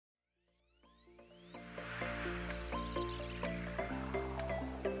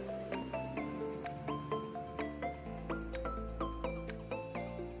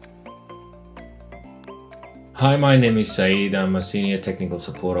Hi, my name is Saeed. I'm a Senior Technical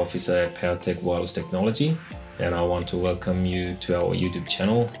Support Officer at Powertec Wireless Technology, and I want to welcome you to our YouTube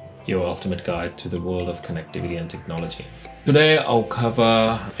channel, your ultimate guide to the world of connectivity and technology. Today I'll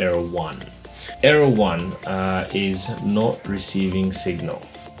cover error 1. Error 1 is not receiving signal.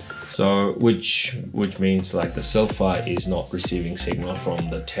 So which means like the Cel-Fi is not receiving signal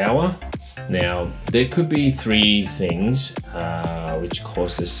from the tower. Now there could be three things which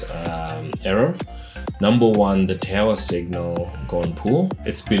cause this error. Number one, the tower signal gone poor.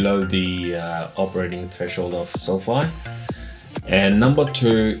 It's below the operating threshold of Cel-Fi. And number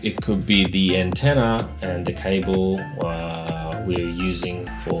two, it could be the antenna and the cable we're using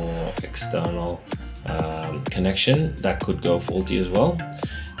for external connection that could go faulty as well.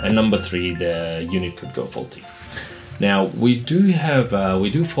 And number three, the unit could go faulty. Now we do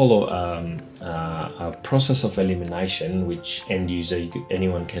follow a process of elimination which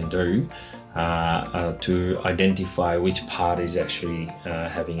anyone can do to identify which part is actually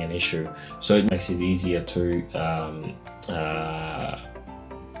having an issue. So it makes it easier to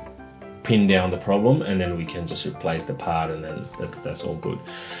pin down the problem, and then we can just replace the part, and then that's all good.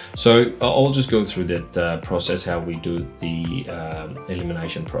 So I'll just go through that process, how we do the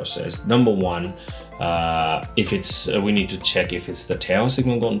elimination process. Number one, we need to check if it's the tower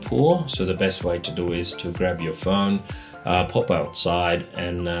signal gone poor. So the best way to do is to grab your phone, pop outside,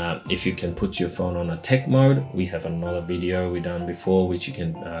 and if you can put your phone on a tech mode. We have another video we done before which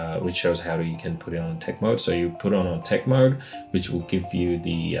shows how you can put it on tech mode. So you put on tech mode, which will give you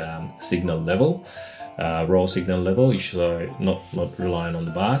the signal level, raw signal level. You should not relying on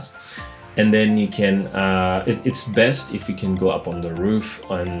the bars. And then you can it's best if you can go up on the roof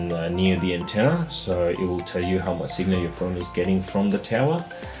and near the antenna, so it will tell you how much signal your phone is getting from the tower.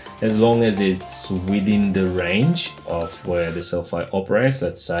 As long as it's within the range of where the Cel-Fi operates.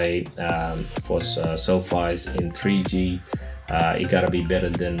 Let's say for Cel-Fi's in 3G, it gotta be better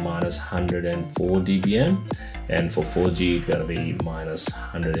than -104 dBm, and for 4G it gotta be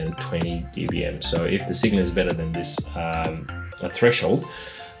 -120 dBm. So if the signal is better than this threshold,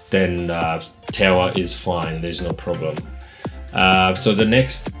 then tower is fine, there's no problem. So the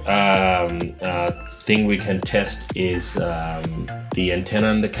next thing we can test is the antenna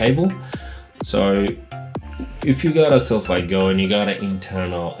and the cable. So if you got a Cel-Fi Go and you got an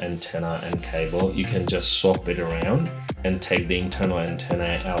internal antenna and cable, you can just swap it around and take the internal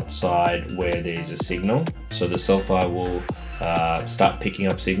antenna outside where there is a signal. So the Cel-Fi will start picking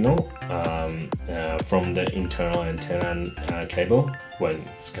up signal from the internal antenna and cable when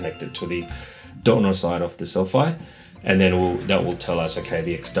it's connected to the donor side of the Cel-Fi. And then that will tell us, okay,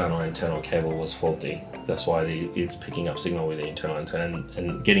 the external antenna cable was faulty. That's why it's picking up signal with the internal antenna,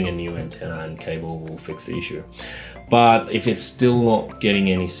 and getting a new antenna and cable will fix the issue. But if it's still not getting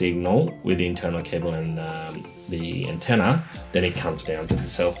any signal with the internal cable and the antenna, then it comes down to the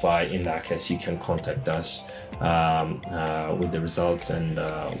Cel-Fi. In that case, you can contact us with the results, and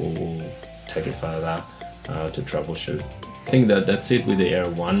we'll take it further to troubleshoot. I think that's it with the error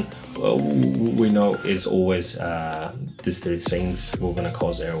 1. We know it's always these three things will going to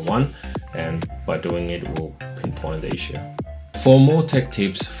cause error 1, and by doing it we'll pinpoint the issue. For more tech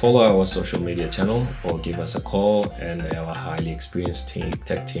tips, follow our social media channel or give us a call, and our highly experienced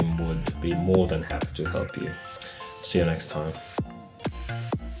tech team would be more than happy to help you. See you next time.